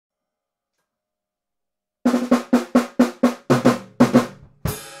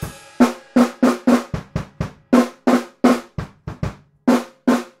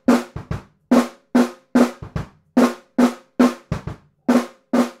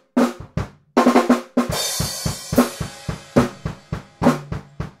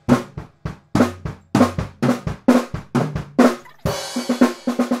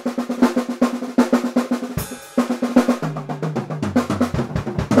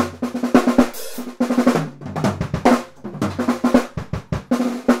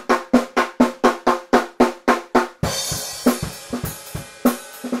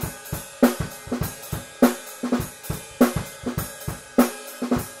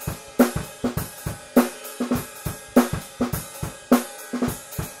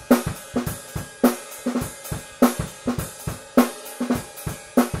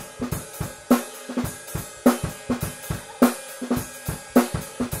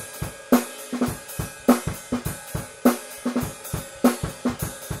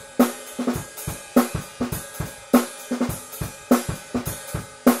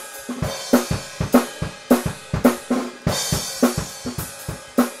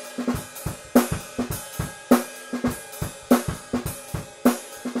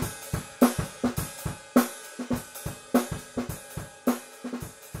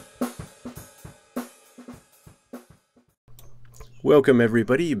Welcome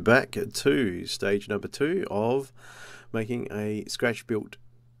everybody back to stage number 2 of making a scratch built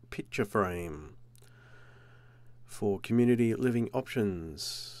picture frame for community living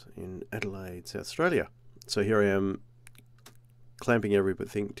options in Adelaide, South Australia. So here I am clamping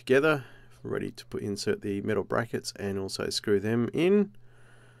everything together, ready to insert the metal brackets and also screw them in.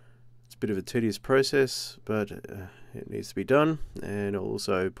 It's a bit of a tedious process, but it needs to be done. And I'll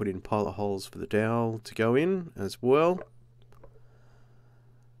also put in pilot holes for the dowel to go in as well.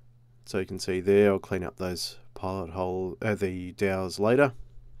 So you can see there, I'll clean up those pilot hole, the dowels later.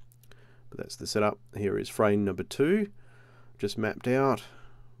 But that's the setup. Here is frame number 2, just mapped out,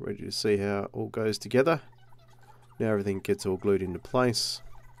 ready to see how it all goes together. Now everything gets all glued into place.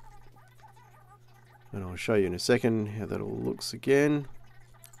 And I'll show you in a second how that all looks again.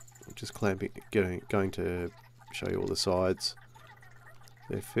 I'm just clamping, going to show you all the sides.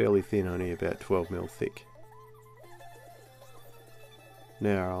 They're fairly thin, only about 12mm thick.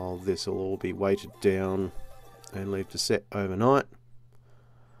 Now this will all be weighted down and leave to set overnight.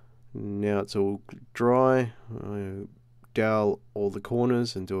 Now it's all dry. I dowel all the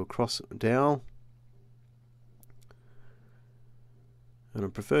corners and do a cross dowel. And I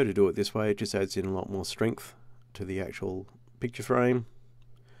prefer to do it this way, it just adds in a lot more strength to the actual picture frame.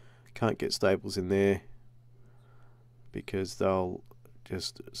 Can't get staples in there because they'll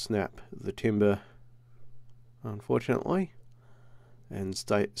just snap the timber, unfortunately. And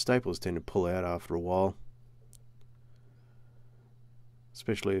staples tend to pull out after a while,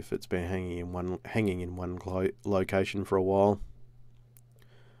 especially if it's been hanging in one location for a while.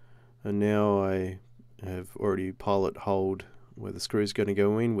 And now I have already pilot holed where the screw's going to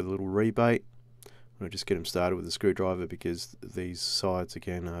go in with a little rebate. I'll just get them started with a screwdriver because these sides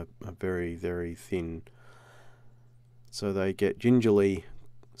again are very, very thin, so they get gingerly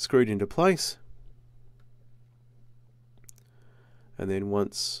screwed into place. And then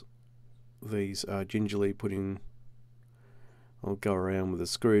once these are gingerly put in, I'll go around with a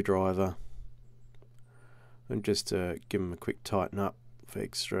screwdriver and just give them a quick tighten up for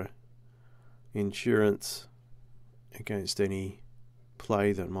extra insurance against any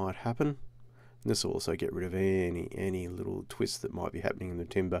play that might happen. And this will also get rid of any little twists that might be happening in the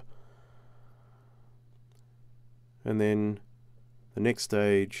timber. And then the next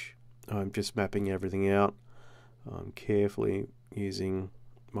stage, I'm just mapping everything out. I'm carefully using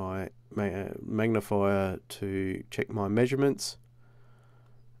my magnifier to check my measurements.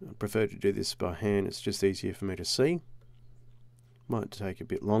 I prefer to do this by hand, it's just easier for me to see. Might take a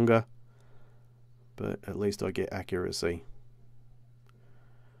bit longer, but at least I get accuracy.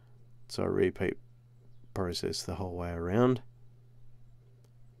 So I repeat process the whole way around.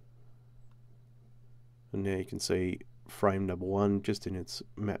 And now you can see frame number 1 just in its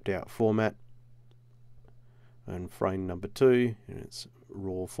mapped out format, and frame number 2 in its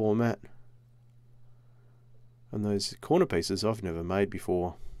raw format. And those corner pieces I've never made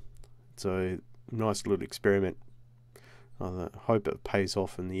before, so nice little experiment. I hope it pays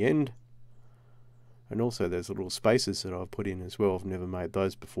off in the end. And also there's little spaces that I've put in as well. I've never made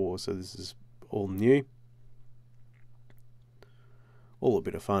those before, so this is all new. All a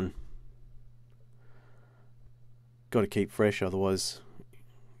bit of fun. Got to keep fresh, otherwise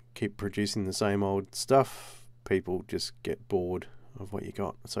keep producing the same old stuff. People just get bored of what you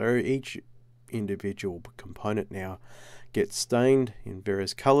got. So each individual component now gets stained in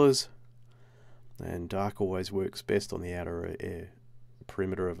various colors, and dark always works best on the outer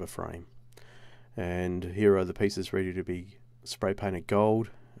perimeter of a frame. And here are the pieces ready to be spray painted gold,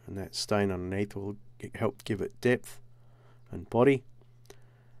 and that stain underneath will help give it depth and body.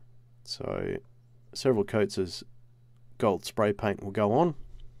 So several coats of gold spray paint will go on,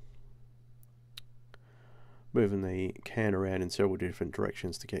 moving the can around in several different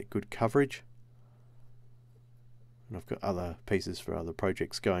directions to get good coverage. And I've got other pieces for other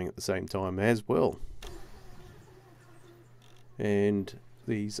projects going at the same time as well. And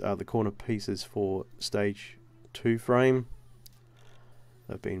these are the corner pieces for stage 2 frame.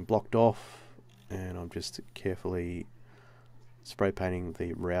 They've been blocked off, and I'm just carefully spray painting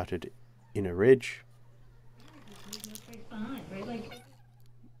the routed inner edge.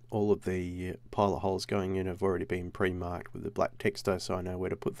 All of the pilot holes going in have already been pre-marked with the black texter, so I know where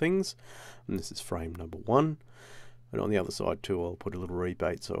to put things. And this is frame number 1. And on the other side too, I'll put a little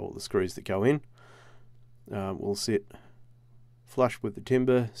rebate so all the screws that go in will sit flush with the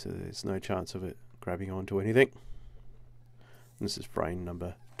timber, so there's no chance of it grabbing onto anything. And this is frame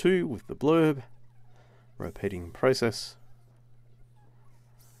number 2 with the blurb, repeating process.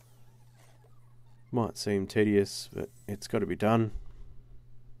 Might seem tedious, but it's got to be done.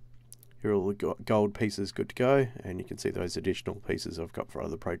 Here are all the gold pieces good to go, and you can see those additional pieces I've got for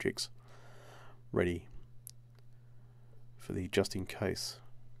other projects ready for the just in case.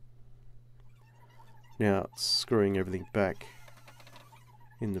 Now screwing everything back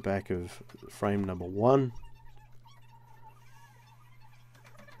in the back of frame number 1,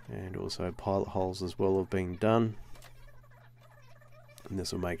 and also pilot holes as well have been done, and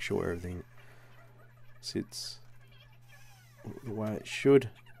this will make sure everything sits the way it should.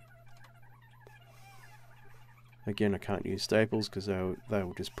 Again, I can't use staples because they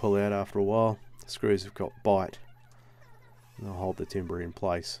will just pull out after a while. The screws have got bite and they'll hold the timber in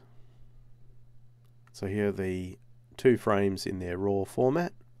place. So here are the 2 frames in their raw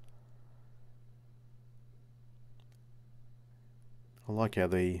format. I like how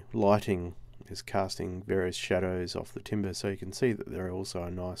the lighting is casting various shadows off the timber, so you can see that they're also a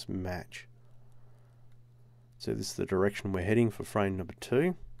nice match. So this is the direction we're heading for frame number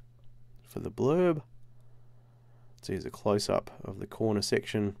 2 for the blurb. So here's a close-up of the corner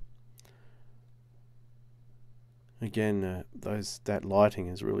section. Again, that lighting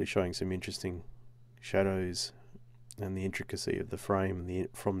is really showing some interesting shadows and the intricacy of the frame and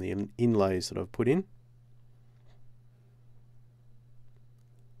from the inlays that I've put in.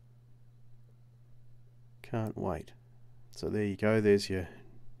 Can't wait. So there you go, there's your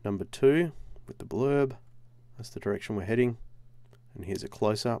number 2 with the blurb. That's the direction we're heading. And here's a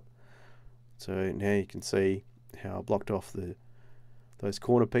close-up. So now you can see how I blocked off those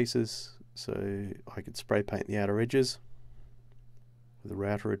corner pieces so I could spray paint the outer edges where the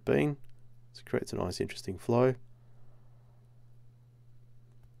router had been. So it creates a nice interesting flow.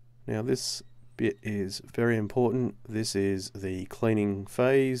 Now this bit is very important. This is the cleaning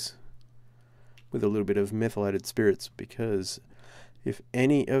phase with a little bit of methylated spirits, because if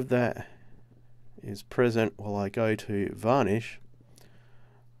any of that is present while I go to varnish,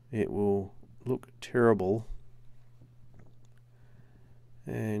 it will look terrible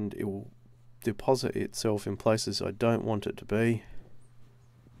and it will deposit itself in places I don't want it to be.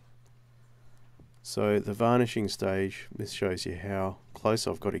 So the varnishing stage, this shows you how close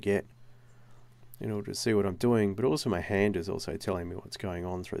I've got to get in order to see what I'm doing, but also my hand is also telling me what's going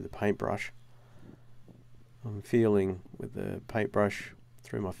on through the paintbrush. I'm feeling with the paintbrush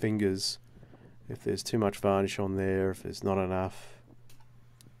through my fingers if there's too much varnish on there, if there's not enough.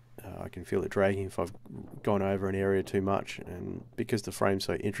 I can feel it dragging if I've gone over an area too much, and because the frame's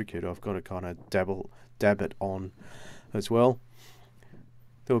so intricate, I've got to kind of dab it on as well.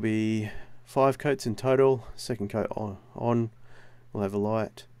 There'll be 5 coats in total. Second coat on, we'll have a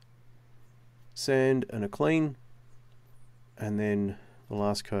light sand and a clean, and then the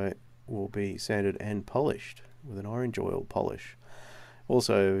last coat will be sanded and polished with an orange oil polish.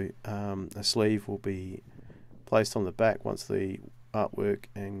 Also, a sleeve will be placed on the back once the artwork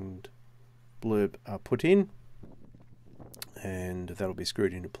and blurb are put in, and that'll be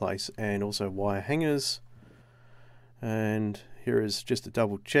screwed into place, and also wire hangers. And here is just a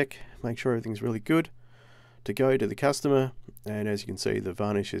double check, make sure everything's really good to go to the customer. And as you can see, the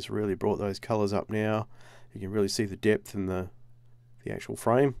varnish has really brought those colours up now. You can really see the depth in the actual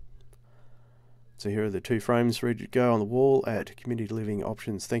frame. So here are the 2 frames ready to go on the wall at Community Living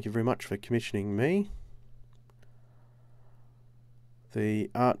Options. Thank you very much for commissioning me. The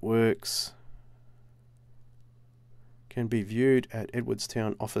artworks can be viewed at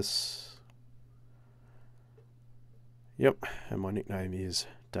Edwoodstown office. Yep, and my nickname is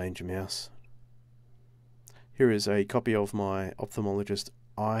Danger Mouse. Here is a copy of my ophthalmologist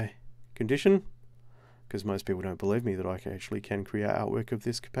eye condition, because most people don't believe me that I actually can create artwork of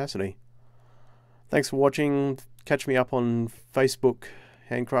this capacity. Thanks for watching. Catch me up on Facebook,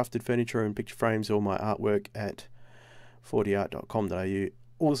 handcrafted furniture and picture frames, all my artwork at 40art.com.au,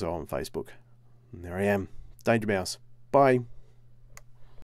 also on Facebook. And there I am, Danger Mouse. Bye.